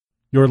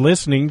You're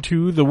listening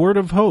to The Word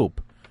of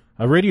Hope,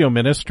 a radio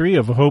ministry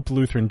of Hope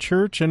Lutheran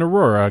Church in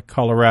Aurora,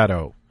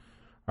 Colorado.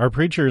 Our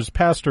preacher is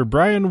Pastor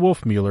Brian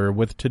Wolfmueller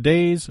with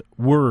today's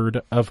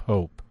Word of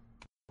Hope.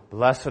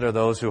 Blessed are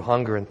those who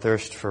hunger and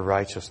thirst for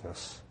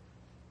righteousness,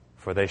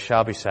 for they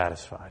shall be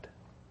satisfied.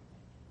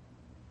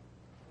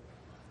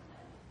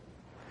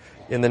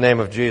 In the name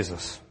of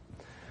Jesus,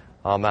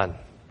 Amen.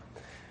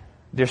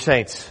 Dear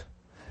saints,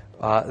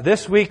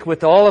 this week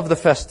with all of the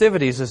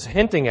festivities is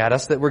hinting at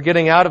us that we're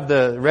getting out of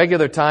the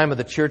regular time of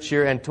the church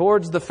year and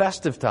towards the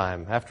festive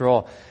time. After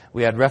all,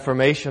 we had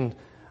Reformation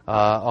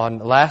on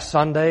last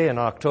Sunday and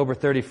on October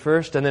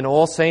 31st, and then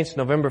All Saints,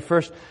 November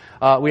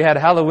 1st. We had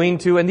Halloween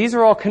too, and these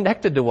are all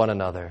connected to one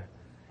another.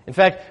 In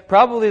fact,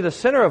 probably the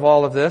center of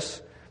all of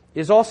this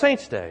is All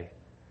Saints' Day,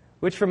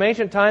 which from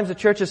ancient times the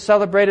church has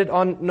celebrated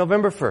on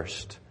November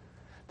 1st.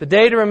 The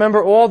day to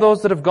remember all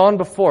those that have gone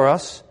before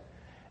us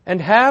and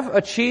have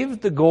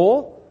achieved the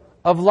goal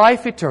of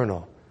life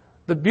eternal.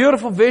 The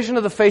beautiful vision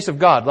of the face of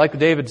God, like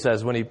David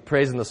says when he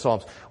prays in the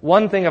Psalms.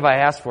 One thing have I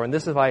asked for, and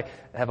this have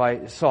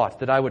I sought,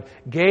 that I would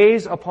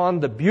gaze upon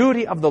the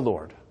beauty of the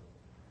Lord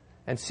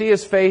and see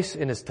His face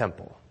in His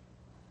temple.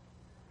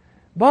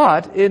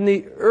 But in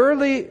the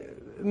early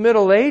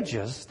Middle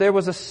Ages, there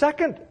was a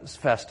second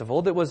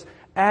festival that was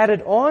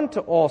added on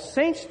to All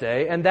Saints'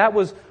 Day, and that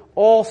was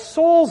All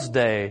Souls'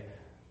 Day,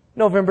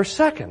 November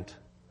 2nd.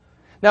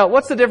 Now,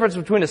 what's the difference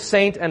between a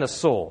saint and a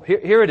soul?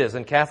 Here it is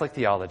in Catholic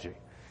theology.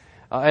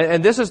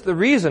 And this is the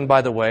reason,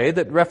 by the way,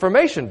 that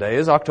Reformation Day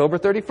is October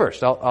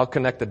 31st. I'll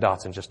connect the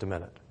dots in just a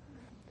minute.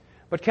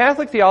 But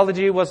Catholic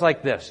theology was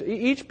like this.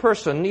 Each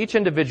person, each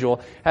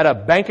individual had a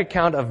bank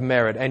account of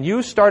merit, and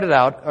you started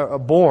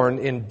out born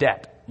in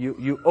debt.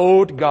 You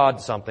owed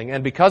God something,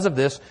 and because of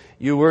this,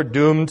 you were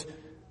doomed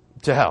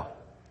to hell.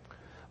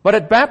 But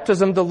at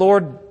baptism, the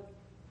Lord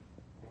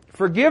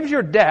forgives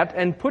your debt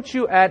and puts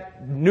you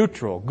at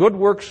neutral, good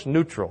works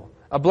neutral,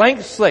 a blank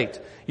slate.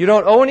 You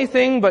don't owe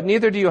anything, but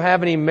neither do you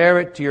have any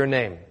merit to your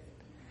name.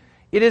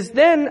 It is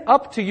then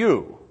up to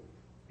you.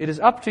 It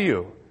is up to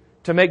you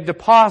to make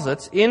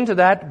deposits into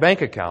that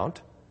bank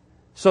account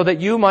so that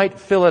you might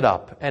fill it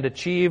up and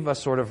achieve a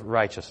sort of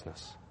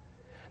righteousness.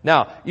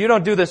 Now, you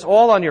don't do this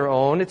all on your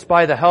own. It's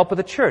by the help of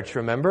the church,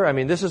 remember? I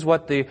mean, this is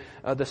what the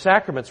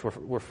sacraments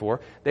were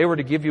for. They were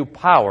to give you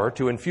power,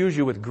 to infuse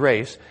you with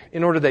grace,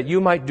 in order that you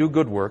might do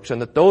good works,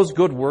 and that those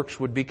good works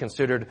would be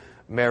considered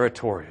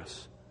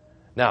meritorious.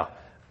 Now,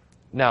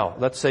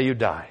 let's say you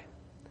die.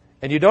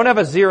 And you don't have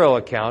a zero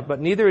account,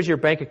 but neither is your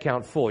bank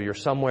account full. You're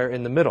somewhere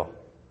in the middle.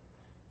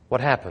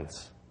 What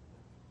happens?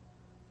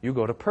 You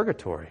go to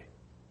purgatory,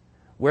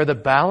 where the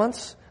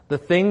balance, the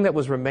thing that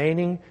was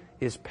remaining,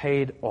 is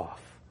paid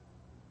off.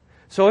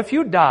 So if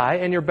you die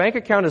and your bank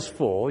account is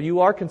full, you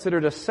are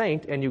considered a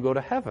saint and you go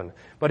to heaven.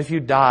 But if you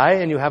die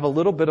and you have a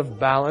little bit of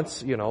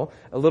balance, a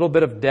little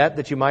bit of debt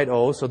that you might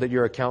owe so that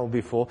your account will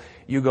be full,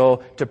 you go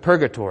to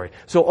purgatory.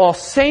 So All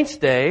Saints'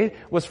 Day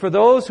was for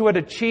those who had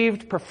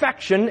achieved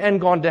perfection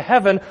and gone to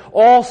heaven.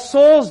 All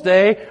Souls'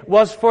 Day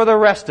was for the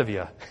rest of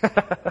you.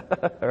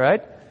 All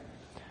right?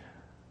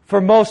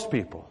 For most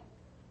people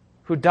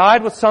who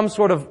died with some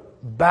sort of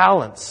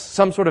balance,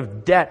 some sort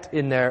of debt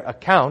in their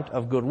account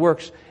of good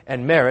works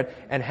and merit,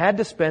 and had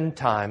to spend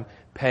time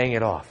paying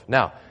it off.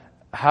 Now,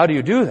 how do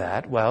you do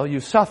that? Well,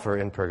 you suffer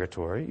in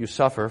purgatory. You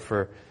suffer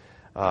for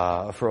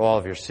all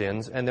of your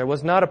sins, and there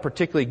was not a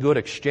particularly good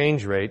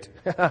exchange rate.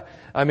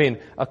 I mean,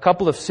 a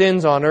couple of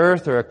sins on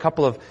earth or a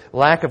couple of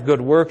lack of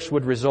good works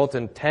would result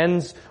in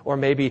tens or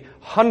maybe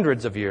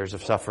hundreds of years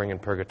of suffering in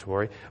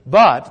purgatory.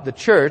 But the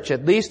church,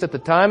 at least at the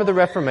time of the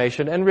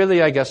Reformation, and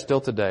really I guess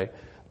still today,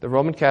 the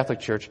Roman Catholic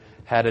Church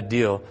had a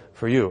deal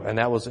for you, and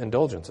that was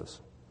indulgences.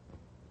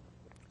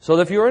 So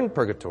that if you're in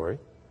purgatory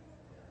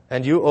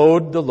and you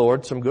owed the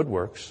Lord some good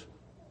works,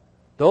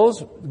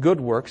 those good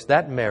works,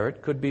 that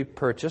merit, could be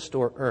purchased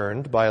or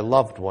earned by a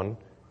loved one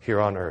here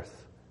on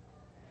earth.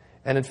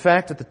 And in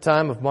fact, at the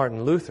time of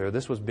Martin Luther,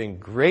 this was being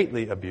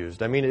greatly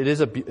abused. I mean, it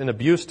is an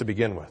abuse to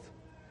begin with.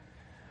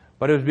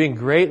 But it was being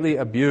greatly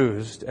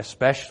abused,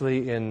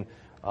 especially in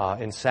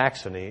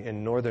Saxony,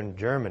 in northern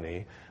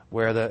Germany,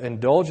 where the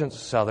indulgence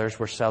sellers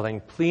were selling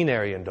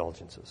plenary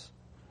indulgences.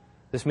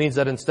 This means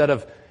that instead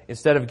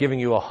of giving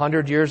you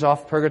 100 years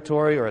off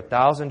purgatory or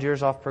 1,000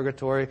 years off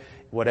purgatory,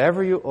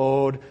 whatever you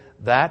owed,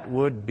 that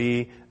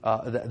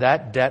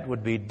debt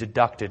would be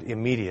deducted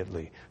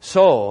immediately.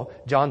 So,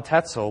 John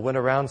Tetzel went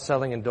around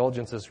selling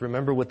indulgences,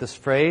 remember, with this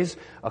phrase,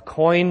 a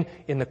coin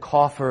in the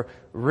coffer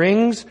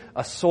rings,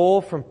 a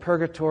soul from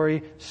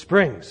purgatory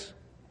springs.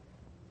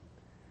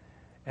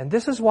 And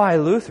this is why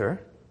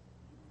Luther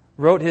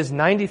wrote his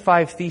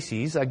 95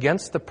 Theses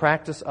against the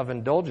practice of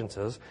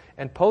indulgences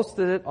and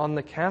posted it on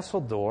the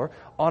castle door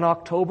on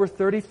October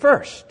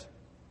 31st,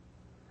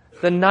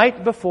 the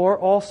night before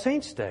All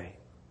Saints' Day,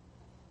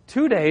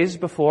 2 days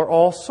before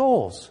All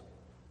Souls,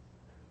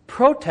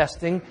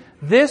 protesting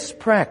this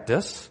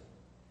practice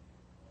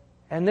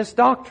and this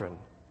doctrine.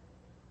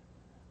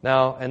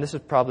 Now, and this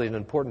is probably an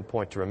important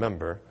point to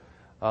remember,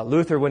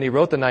 Luther, when he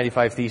wrote the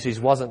 95 Theses,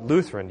 wasn't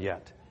Lutheran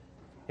yet.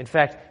 In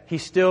fact, he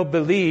still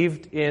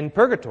believed in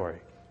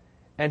purgatory.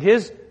 And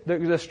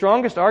the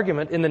strongest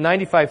argument in the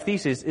 95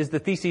 Theses is the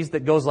thesis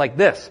that goes like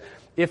this.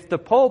 If the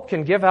Pope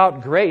can give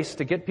out grace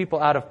to get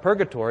people out of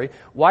purgatory,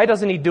 why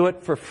doesn't he do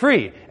it for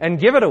free and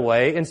give it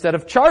away instead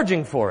of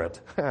charging for it?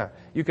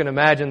 You can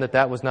imagine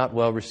that was not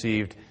well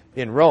received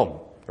in Rome,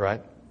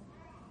 right?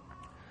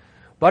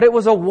 But it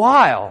was a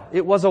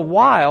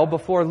while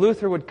before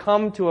Luther would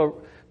come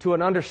to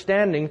an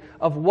understanding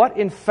of what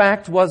in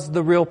fact was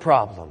the real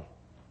problem.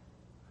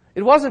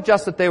 It wasn't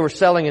just that they were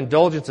selling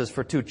indulgences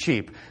for too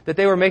cheap, that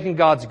they were making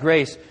God's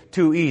grace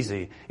too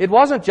easy. It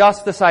wasn't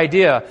just this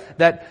idea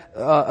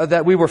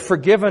that we were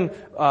forgiven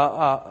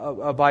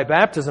by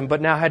baptism,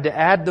 but now had to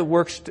add the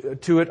works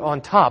to it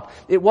on top.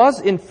 It was,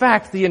 in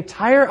fact, the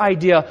entire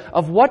idea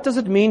of what does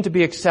it mean to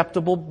be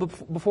acceptable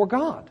before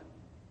God.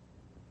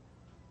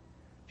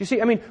 You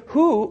see, I mean,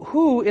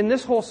 who in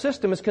this whole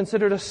system is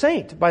considered a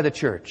saint by the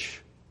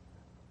church?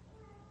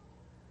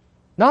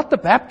 Not the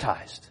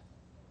baptized,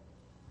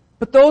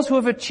 but those who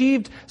have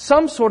achieved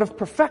some sort of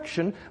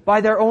perfection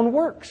by their own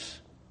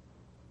works.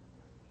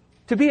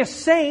 To be a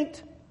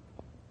saint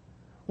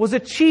was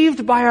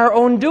achieved by our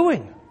own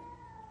doing,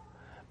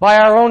 by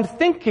our own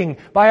thinking,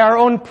 by our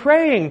own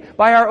praying,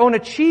 by our own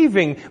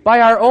achieving,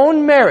 by our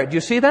own merit.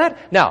 You see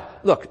that? Now,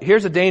 look,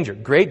 here's a danger,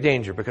 great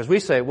danger, because we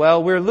say,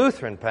 well, we're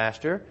Lutheran,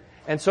 Pastor,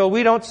 and so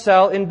we don't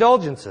sell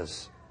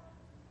indulgences.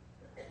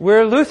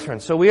 We're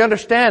Lutherans, so we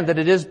understand that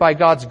it is by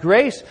God's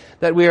grace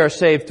that we are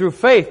saved through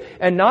faith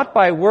and not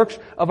by works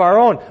of our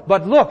own.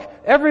 But look,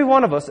 every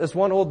one of us, as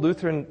one old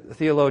Lutheran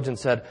theologian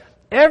said,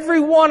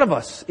 every one of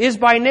us is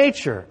by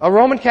nature a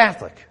Roman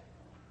Catholic.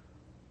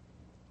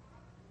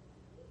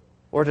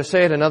 Or to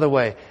say it another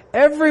way,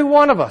 every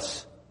one of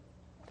us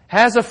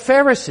has a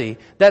Pharisee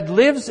that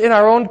lives in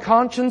our own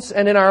conscience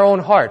and in our own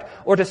heart.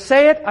 Or to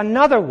say it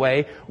another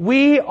way,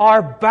 we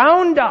are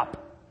bound up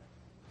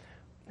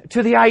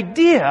to the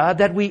idea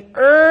that we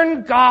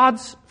earn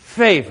God's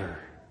favor.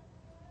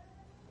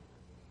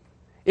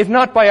 If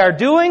not by our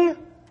doing,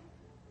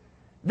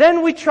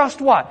 then we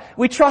trust what?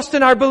 We trust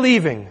in our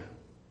believing.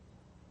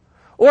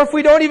 Or if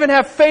we don't even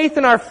have faith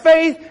in our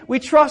faith, we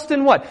trust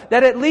in what?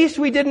 That at least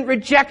we didn't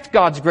reject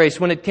God's grace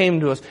when it came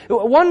to us.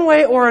 One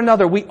way or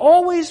another, we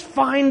always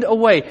find a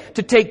way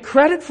to take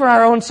credit for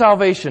our own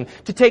salvation,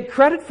 to take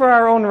credit for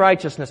our own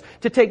righteousness,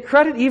 to take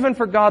credit even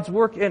for God's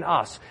work in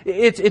us.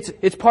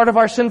 It's part of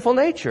our sinful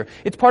nature.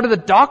 It's part of the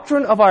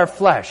doctrine of our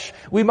flesh.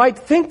 We might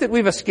think that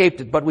we've escaped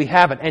it, but we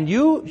haven't. And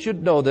you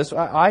should know this,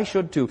 I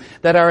should too,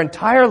 that our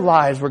entire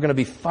lives we're going to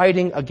be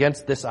fighting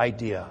against this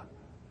idea.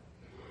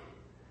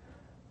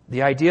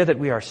 The idea that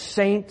we are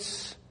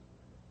saints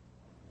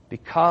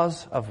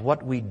because of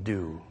what we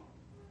do.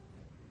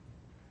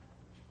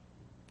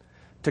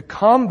 To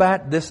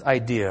combat this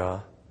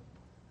idea,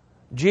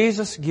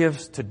 Jesus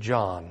gives to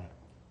John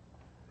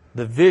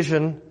the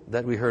vision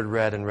that we heard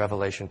read in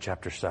Revelation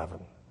chapter 7.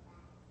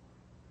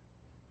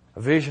 A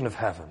vision of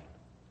heaven.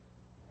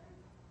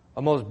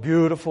 A most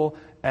beautiful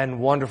and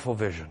wonderful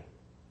vision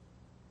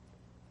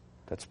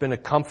that's been a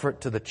comfort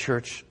to the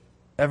church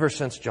ever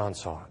since John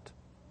saw it.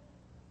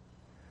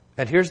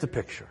 And here's the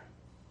picture.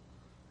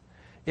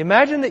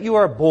 Imagine that you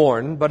are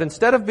born, but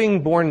instead of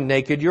being born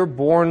naked, you're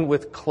born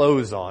with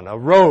clothes on, a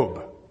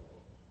robe.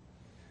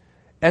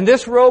 And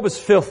this robe is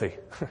filthy.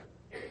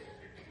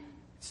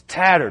 It's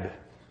tattered.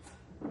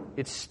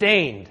 It's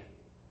stained.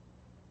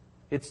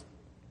 It's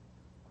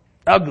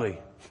ugly.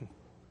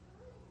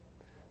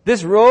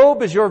 This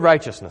robe is your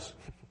righteousness.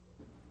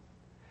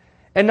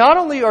 And not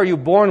only are you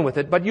born with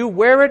it, but you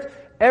wear it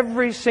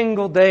every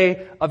single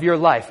day of your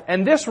life.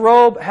 And this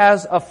robe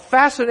has a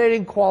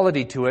fascinating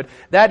quality to it.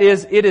 That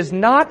is, it is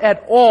not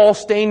at all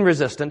stain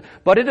resistant,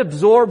 but it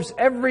absorbs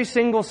every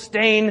single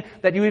stain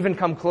that you even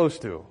come close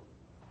to.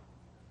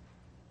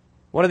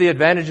 One of the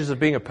advantages of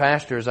being a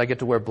pastor is I get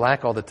to wear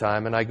black all the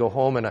time, and I go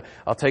home and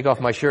I'll take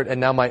off my shirt,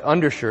 and now my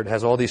undershirt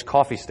has all these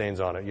coffee stains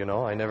on it,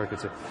 I never could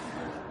say.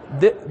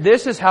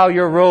 This is how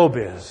your robe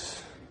is.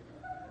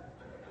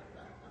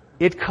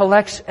 It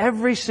collects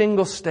every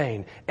single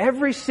stain.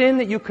 Every sin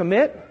that you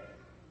commit,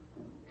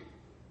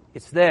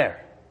 it's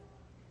there.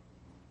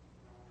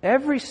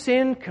 Every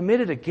sin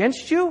committed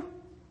against you,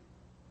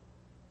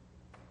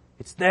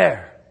 it's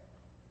there.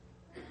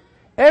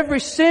 Every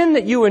sin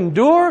that you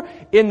endure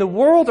in the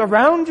world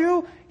around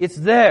you, it's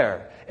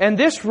there. And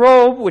this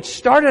robe, which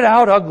started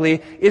out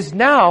ugly, is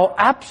now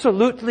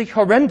absolutely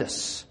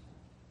horrendous.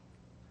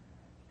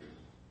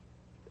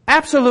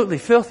 Absolutely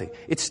filthy.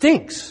 It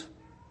stinks.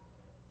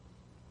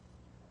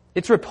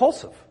 It's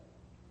repulsive.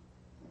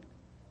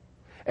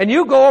 And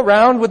you go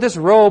around with this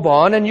robe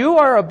on, and you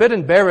are a bit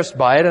embarrassed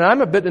by it, and I'm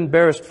a bit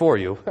embarrassed for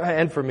you,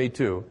 and for me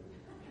too.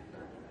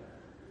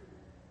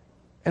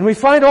 And we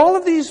find all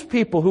of these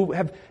people who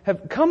have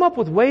come up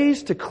with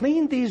ways to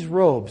clean these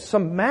robes,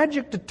 some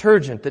magic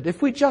detergent that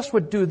if we just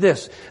would do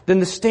this, then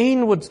the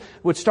stain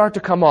would start to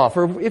come off.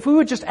 Or if we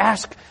would just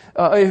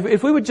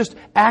if we would just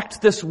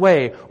act this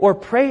way, or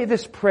pray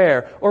this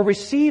prayer, or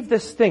receive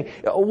this thing,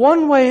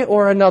 one way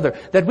or another,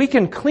 that we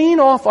can clean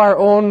off our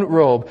own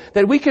robe,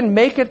 that we can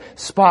make it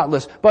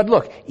spotless. But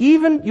look,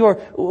 even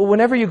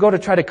whenever you go to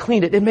try to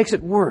clean it, it makes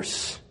it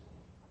worse.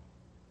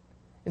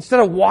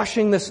 Instead of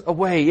washing this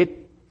away,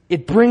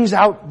 it brings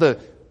out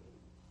the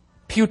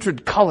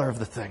putrid color of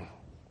the thing.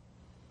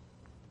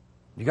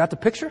 You got the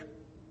picture?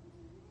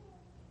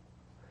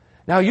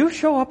 Now you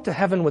show up to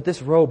heaven with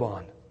this robe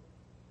on.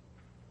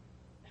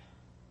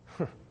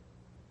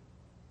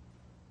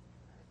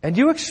 And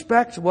you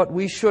expect what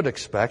we should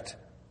expect,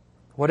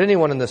 what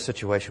anyone in this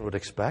situation would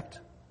expect,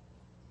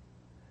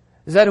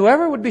 is that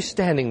whoever would be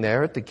standing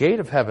there at the gate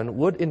of heaven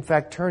would in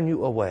fact turn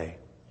you away.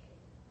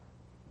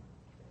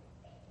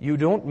 You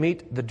don't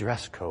meet the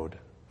dress code.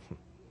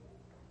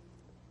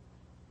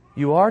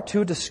 You are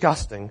too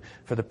disgusting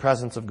for the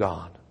presence of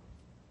God.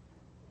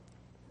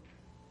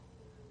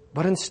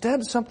 But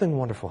instead, something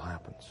wonderful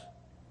happens.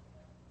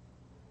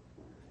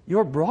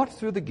 You're brought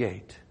through the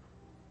gate,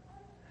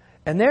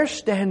 and there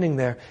standing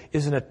there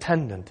is an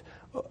attendant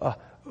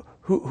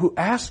who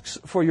asks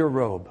for your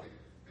robe.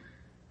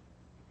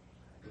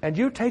 And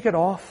you take it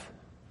off,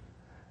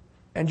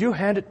 and you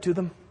hand it to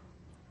them.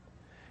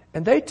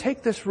 And they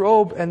take this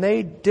robe, and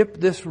they dip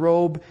this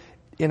robe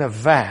in a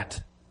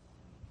vat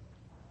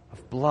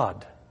of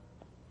blood.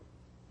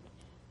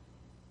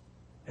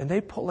 And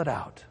they pull it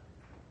out.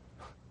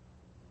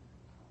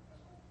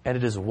 And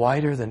it is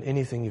whiter than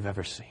anything you've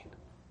ever seen.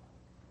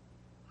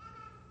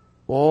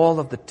 All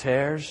of the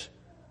tears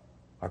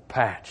are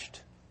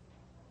patched.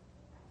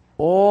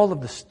 All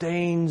of the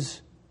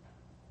stains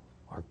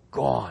are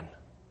gone.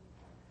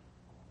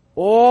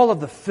 All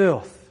of the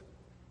filth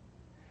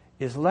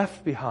is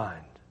left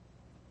behind.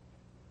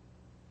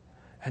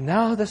 And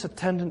now this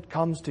attendant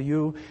comes to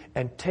you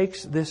and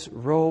takes this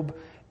robe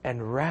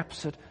and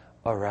wraps it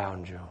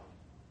around you.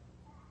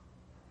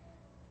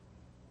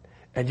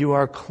 And you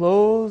are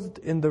clothed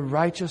in the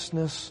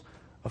righteousness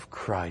of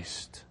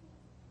Christ.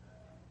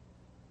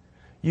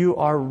 You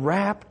are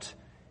wrapped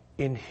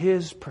in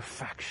His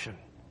perfection.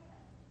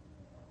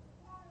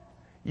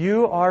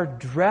 You are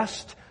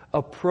dressed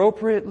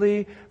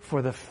appropriately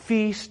for the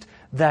feast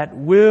that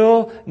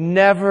will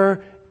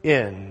never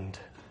end.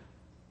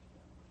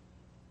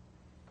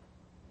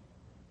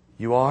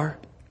 You are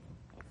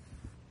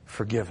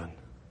forgiven.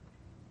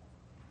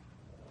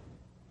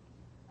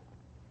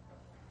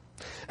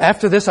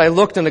 After this I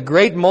looked, and a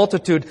great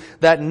multitude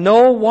that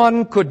no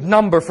one could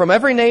number, from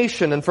every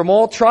nation and from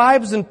all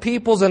tribes and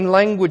peoples and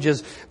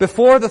languages,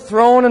 before the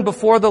throne and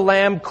before the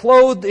Lamb,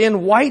 clothed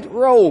in white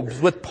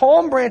robes, with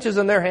palm branches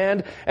in their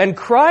hand, and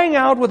crying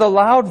out with a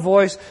loud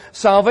voice,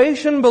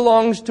 "Salvation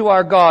belongs to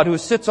our God, who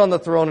sits on the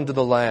throne, and to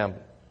the Lamb."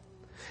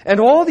 And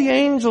all the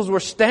angels were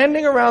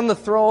standing around the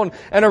throne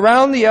and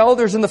around the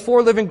elders and the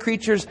four living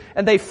creatures,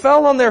 and they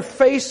fell on their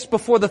face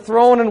before the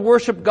throne and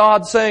worshiped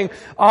God, saying,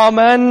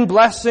 "Amen,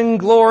 blessing,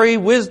 glory,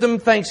 wisdom,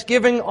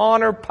 thanksgiving,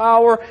 honor,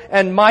 power,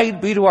 and might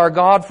be to our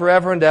God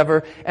forever and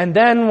ever." And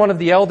then one of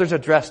the elders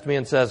addressed me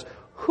and says,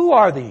 "Who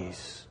are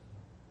these,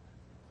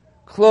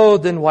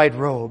 clothed in white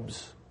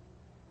robes?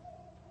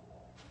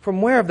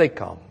 From where have they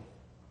come?"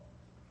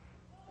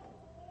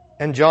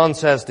 And John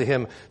says to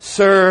him,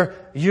 "Sir,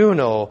 you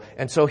know."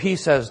 And so he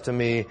says to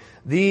me,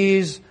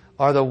 "These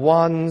are the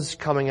ones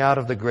coming out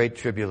of the great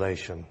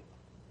tribulation.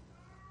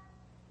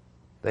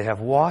 They have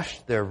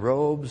washed their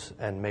robes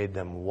and made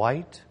them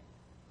white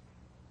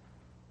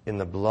in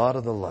the blood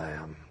of the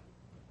Lamb.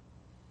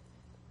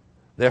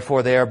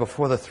 Therefore they are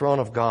before the throne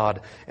of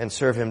God and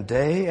serve Him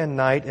day and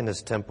night in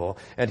His temple.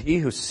 And He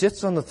who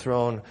sits on the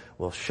throne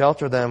will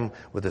shelter them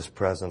with His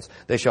presence.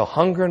 They shall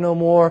hunger no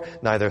more,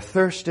 neither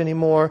thirst any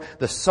more.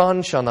 The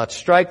sun shall not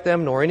strike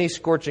them, nor any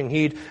scorching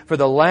heat. For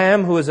the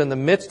Lamb who is in the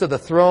midst of the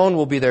throne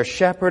will be their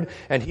shepherd,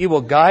 and He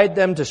will guide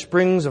them to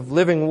springs of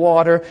living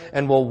water,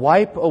 and will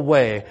wipe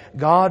away,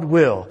 God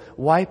will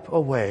wipe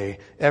away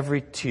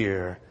every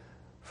tear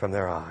from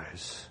their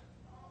eyes."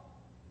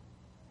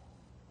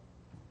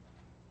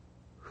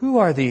 Who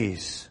are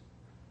these?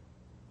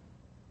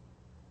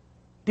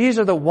 These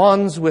are the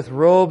ones with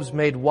robes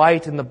made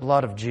white in the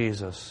blood of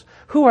Jesus.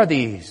 Who are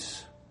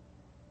these?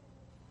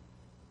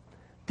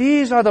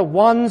 These are the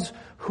ones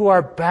who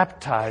are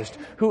baptized,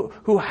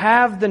 who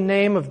have the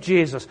name of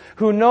Jesus,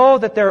 who know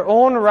that their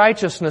own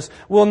righteousness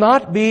will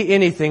not be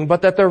anything,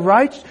 but that the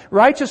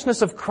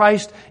righteousness of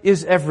Christ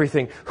is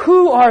everything.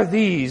 Who are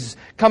these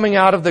coming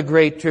out of the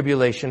great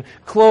tribulation,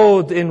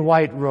 clothed in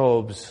white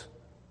robes?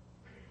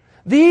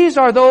 These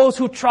are those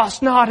who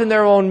trust not in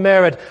their own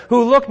merit,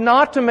 who look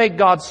not to make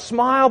God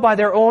smile by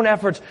their own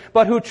efforts,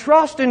 but who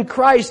trust in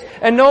Christ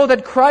and know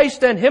that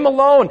Christ and Him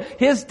alone,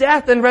 His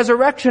death and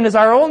resurrection, is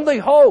our only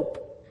hope,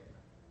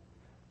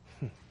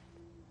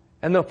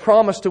 and the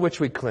promise to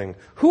which we cling.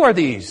 Who are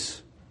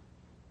these?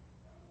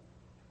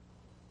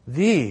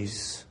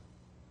 These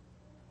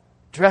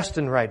dressed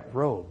in white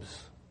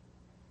robes.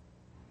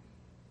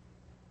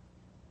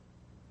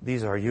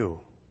 These are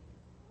you.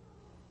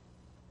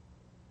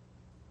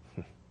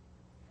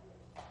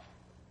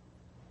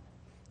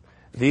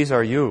 These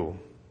are you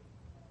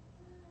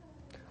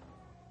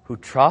who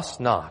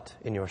trust not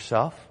in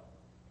yourself,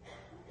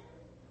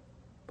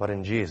 but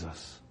in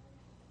Jesus.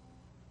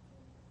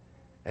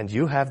 And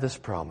you have this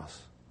promise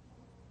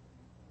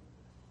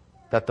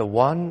that the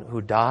one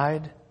who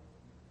died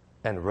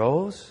and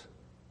rose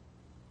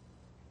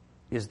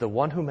is the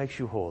one who makes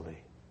you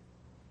holy.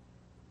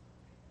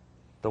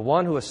 The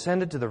one who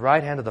ascended to the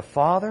right hand of the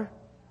Father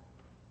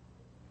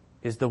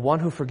is the one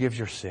who forgives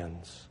your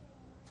sins.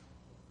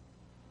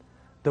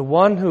 The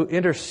one who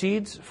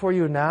intercedes for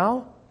you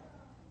now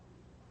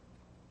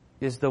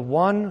is the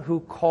one who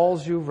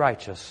calls you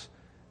righteous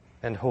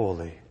and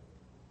holy.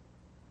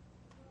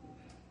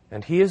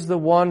 And He is the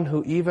one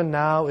who even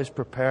now is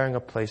preparing a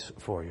place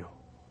for you.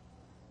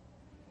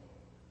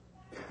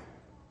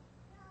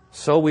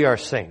 So we are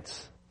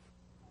saints.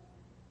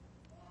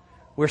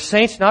 We're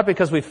saints not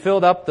because we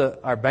filled up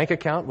our bank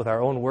account with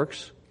our own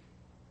works,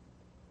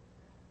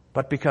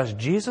 but because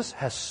Jesus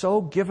has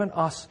so given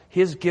us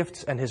His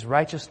gifts and His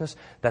righteousness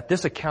that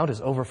this account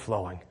is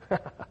overflowing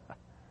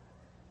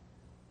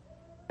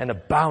and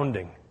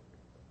abounding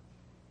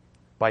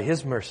by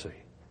His mercy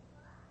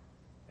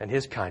and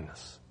His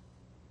kindness.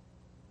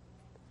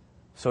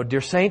 So,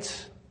 dear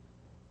saints,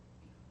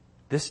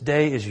 this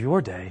day is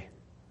your day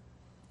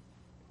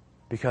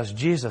because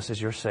Jesus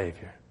is your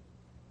Savior.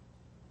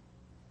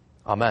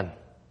 Amen.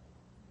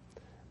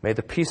 May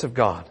the peace of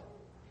God,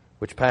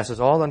 which passes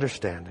all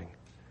understanding,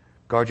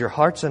 guard your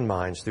hearts and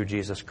minds through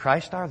Jesus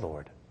Christ our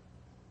Lord.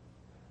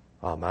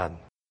 Amen.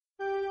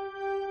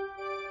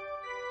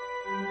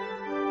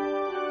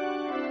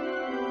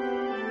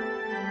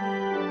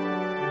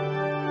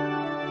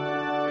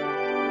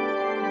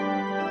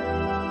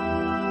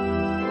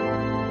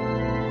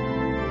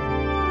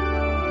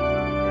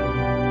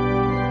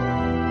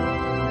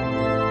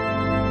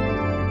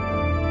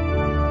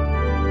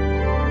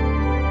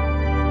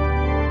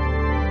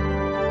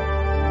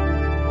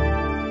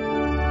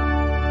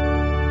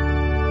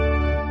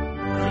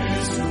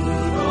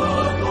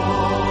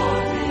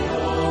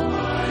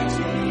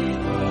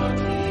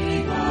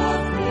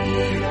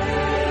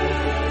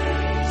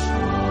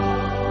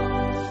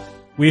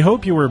 We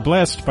hope you were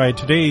blessed by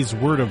today's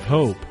Word of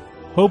Hope.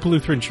 Hope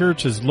Lutheran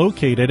Church is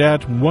located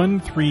at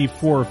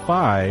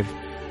 1345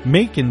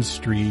 Macon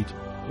Street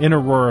in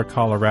Aurora,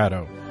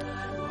 Colorado.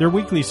 Their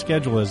weekly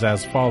schedule is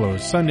as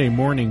follows: Sunday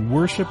morning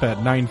worship at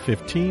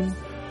 9:15,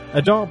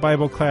 adult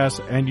Bible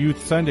class and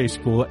youth Sunday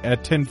school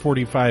at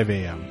 10:45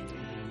 a.m.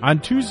 On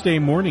Tuesday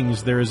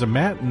mornings there is a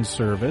Matin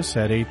service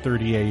at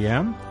 8:30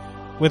 a.m.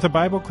 with a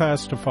Bible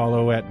class to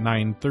follow at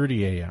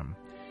 9:30 a.m.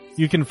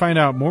 You can find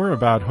out more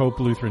about Hope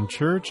Lutheran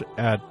Church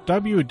at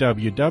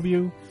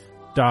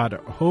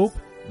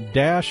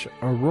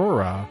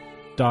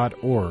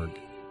www.hope-aurora.org.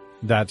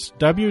 That's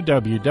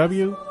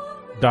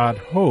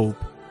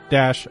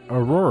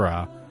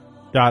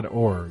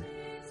www.hope-aurora.org.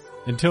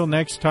 Until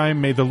next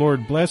time, may the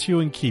Lord bless you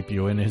and keep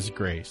you in His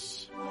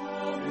grace.